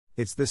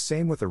It's the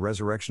same with the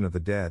resurrection of the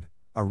dead.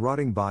 A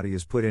rotting body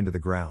is put into the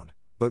ground,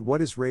 but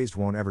what is raised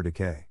won't ever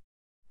decay.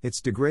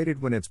 It's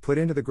degraded when it's put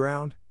into the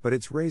ground, but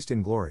it's raised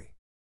in glory.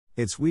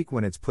 It's weak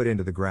when it's put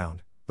into the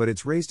ground, but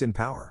it's raised in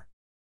power.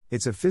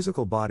 It's a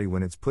physical body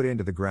when it's put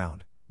into the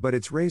ground, but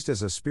it's raised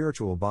as a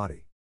spiritual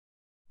body.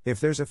 If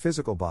there's a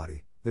physical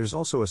body, there's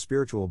also a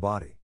spiritual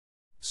body.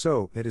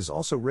 So, it is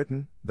also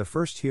written, the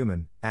first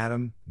human,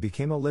 Adam,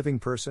 became a living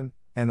person,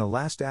 and the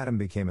last Adam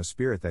became a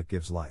spirit that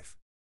gives life.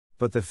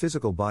 But the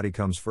physical body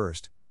comes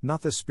first,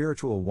 not the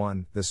spiritual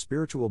one, the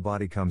spiritual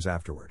body comes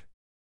afterward.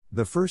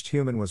 The first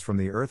human was from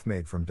the earth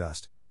made from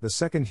dust, the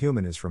second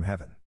human is from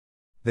heaven.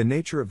 The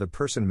nature of the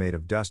person made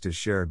of dust is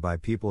shared by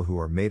people who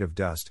are made of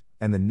dust,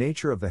 and the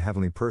nature of the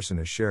heavenly person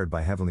is shared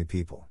by heavenly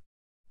people.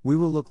 We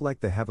will look like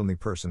the heavenly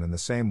person in the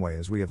same way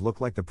as we have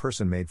looked like the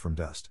person made from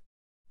dust.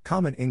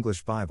 Common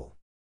English Bible.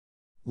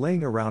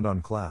 Laying around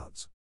on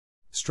clouds.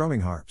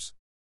 Strumming harps.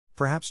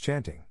 Perhaps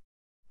chanting.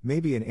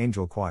 Maybe an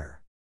angel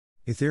choir.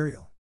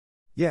 Ethereal.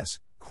 Yes,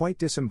 quite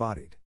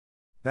disembodied.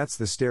 That's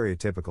the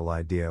stereotypical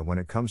idea when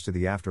it comes to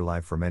the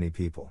afterlife for many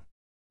people.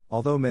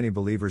 Although many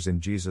believers in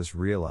Jesus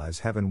realize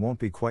heaven won't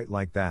be quite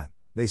like that,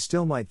 they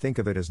still might think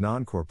of it as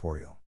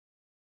non-corporeal.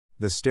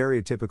 The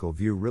stereotypical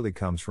view really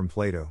comes from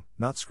Plato,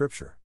 not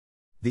Scripture.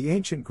 The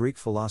ancient Greek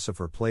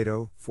philosopher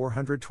Plato,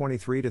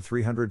 423 to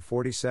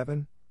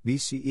 347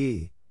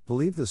 BCE,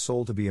 believed the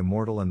soul to be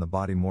immortal and the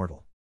body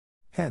mortal.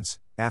 Hence,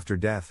 after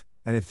death,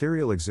 an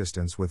ethereal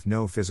existence with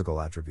no physical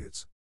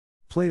attributes.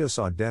 Plato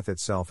saw death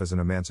itself as an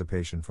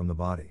emancipation from the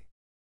body.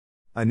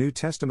 A New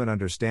Testament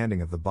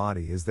understanding of the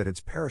body is that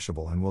it's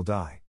perishable and will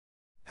die.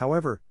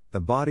 However, the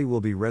body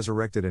will be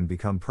resurrected and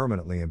become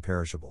permanently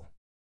imperishable.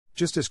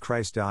 Just as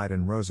Christ died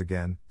and rose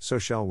again, so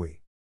shall we.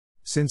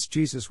 Since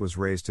Jesus was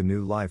raised to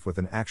new life with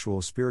an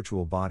actual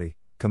spiritual body,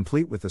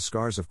 complete with the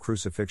scars of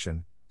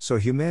crucifixion, so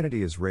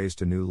humanity is raised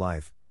to new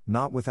life,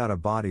 not without a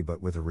body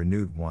but with a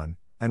renewed one,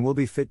 and will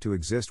be fit to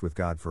exist with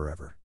God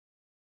forever.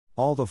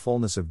 All the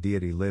fullness of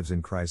deity lives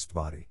in Christ's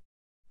body.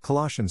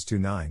 Colossians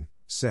 2:9,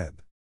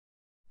 Seb.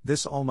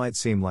 This all might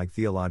seem like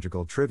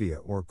theological trivia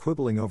or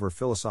quibbling over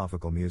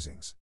philosophical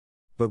musings.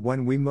 But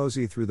when we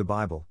mosey through the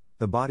Bible,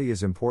 the body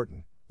is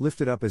important,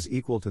 lifted up as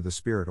equal to the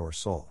spirit or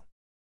soul.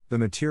 The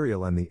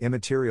material and the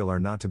immaterial are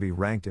not to be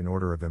ranked in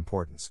order of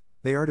importance,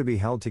 they are to be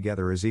held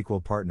together as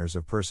equal partners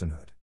of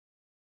personhood.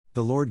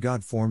 The Lord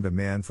God formed a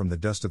man from the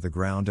dust of the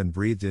ground and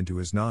breathed into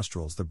his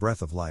nostrils the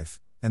breath of life,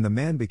 and the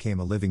man became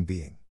a living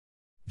being.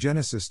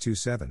 Genesis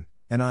 2:7,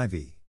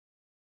 NIV.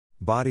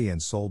 Body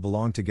and soul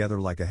belong together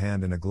like a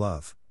hand and a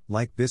glove,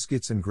 like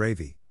biscuits and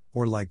gravy,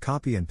 or like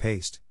copy and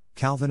paste,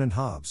 Calvin and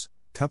Hobbes,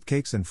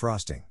 cupcakes and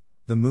frosting,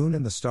 the moon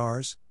and the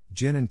stars,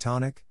 gin and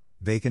tonic,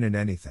 bacon and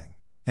anything,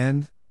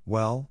 and,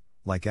 well,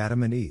 like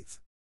Adam and Eve.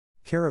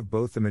 Care of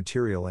both the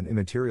material and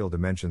immaterial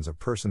dimensions of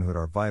personhood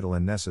are vital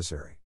and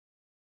necessary.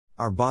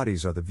 Our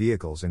bodies are the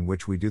vehicles in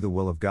which we do the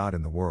will of God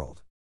in the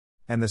world.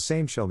 And the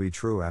same shall be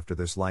true after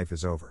this life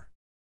is over.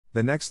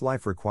 The next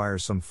life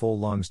requires some full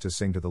lungs to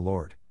sing to the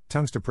Lord,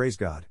 tongues to praise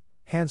God,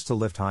 hands to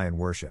lift high in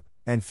worship,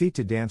 and feet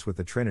to dance with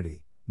the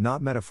Trinity,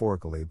 not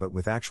metaphorically but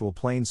with actual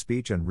plain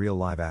speech and real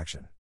live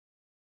action.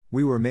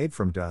 We were made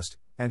from dust,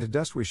 and to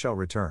dust we shall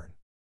return.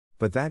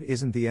 But that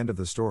isn't the end of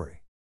the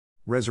story.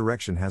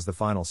 Resurrection has the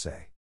final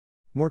say.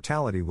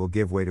 Mortality will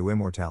give way to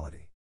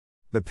immortality.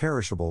 The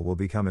perishable will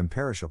become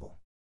imperishable.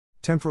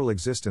 Temporal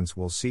existence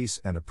will cease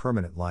and a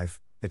permanent life,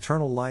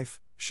 eternal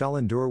life, shall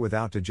endure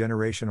without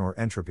degeneration or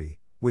entropy,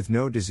 with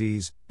no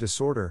disease,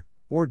 disorder,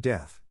 or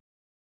death.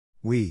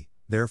 We,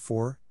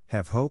 therefore,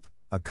 have hope,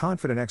 a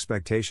confident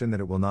expectation that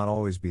it will not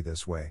always be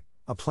this way,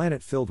 a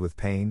planet filled with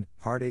pain,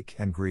 heartache,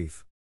 and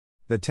grief.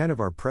 The tent of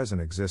our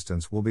present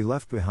existence will be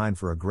left behind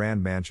for a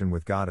grand mansion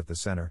with God at the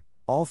center,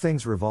 all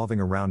things revolving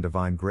around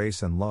divine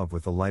grace and love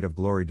with the light of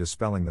glory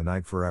dispelling the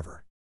night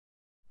forever.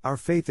 Our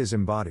faith is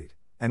embodied,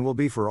 and will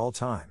be for all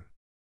time.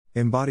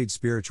 Embodied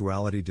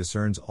spirituality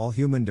discerns all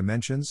human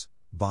dimensions,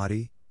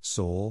 body,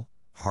 soul,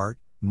 heart,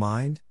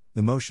 mind,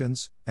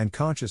 emotions, and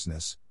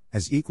consciousness,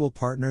 as equal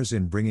partners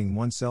in bringing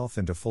oneself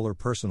into fuller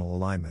personal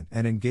alignment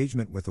and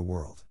engagement with the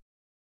world.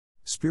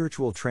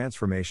 Spiritual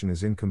transformation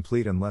is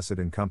incomplete unless it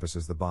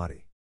encompasses the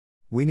body.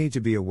 We need to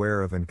be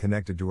aware of and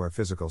connected to our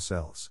physical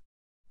selves.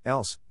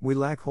 Else, we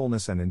lack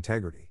wholeness and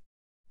integrity.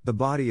 The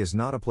body is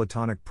not a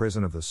platonic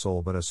prison of the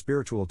soul but a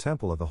spiritual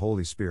temple of the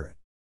Holy Spirit.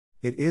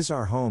 It is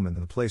our home and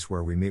the place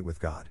where we meet with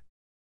God.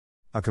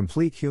 A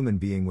complete human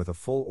being with a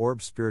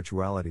full-orbed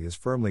spirituality is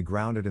firmly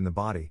grounded in the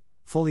body,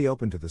 fully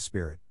open to the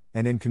Spirit,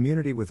 and in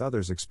community with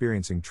others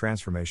experiencing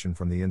transformation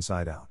from the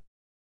inside out.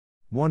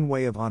 One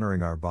way of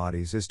honoring our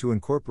bodies is to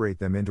incorporate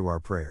them into our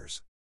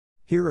prayers.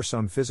 Here are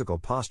some physical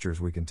postures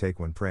we can take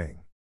when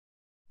praying.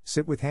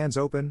 Sit with hands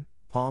open,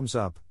 palms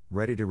up,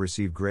 ready to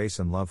receive grace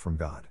and love from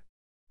God.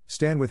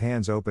 Stand with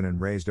hands open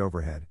and raised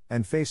overhead,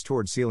 and face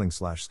toward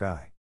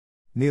ceiling/sky.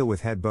 Kneel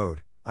with head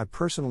bowed. I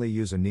personally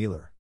use a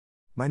kneeler.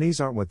 My knees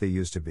aren't what they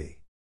used to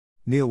be.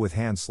 Kneel with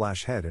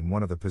hands/head in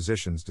one of the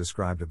positions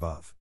described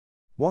above.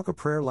 Walk a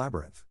prayer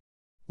labyrinth.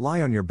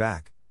 Lie on your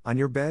back, on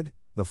your bed,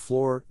 the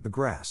floor, the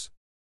grass.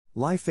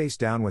 Lie face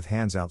down with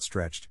hands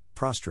outstretched,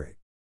 prostrate.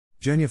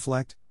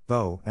 Genuflect,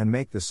 bow, and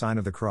make the sign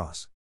of the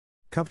cross.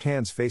 Cupped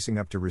hands facing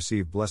up to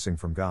receive blessing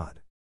from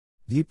God.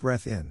 Deep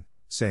breath in,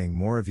 saying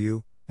more of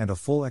you, and a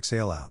full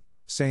exhale out,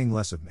 saying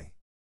less of me.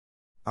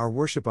 Our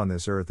worship on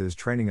this earth is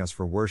training us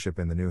for worship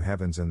in the new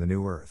heavens and the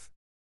new earth.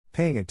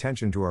 Paying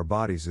attention to our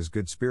bodies is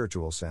good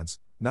spiritual sense,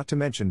 not to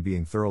mention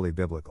being thoroughly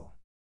biblical.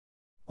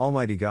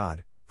 Almighty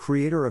God,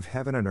 Creator of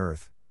heaven and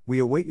earth, we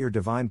await your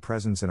divine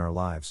presence in our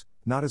lives,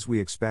 not as we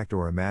expect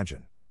or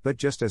imagine, but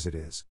just as it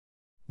is.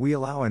 We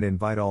allow and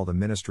invite all the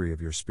ministry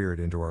of your Spirit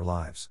into our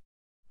lives.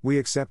 We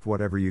accept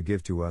whatever you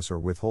give to us or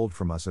withhold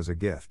from us as a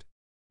gift.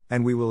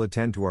 And we will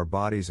attend to our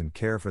bodies and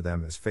care for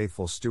them as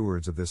faithful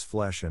stewards of this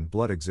flesh and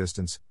blood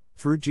existence,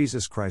 through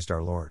Jesus Christ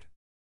our Lord.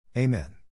 Amen.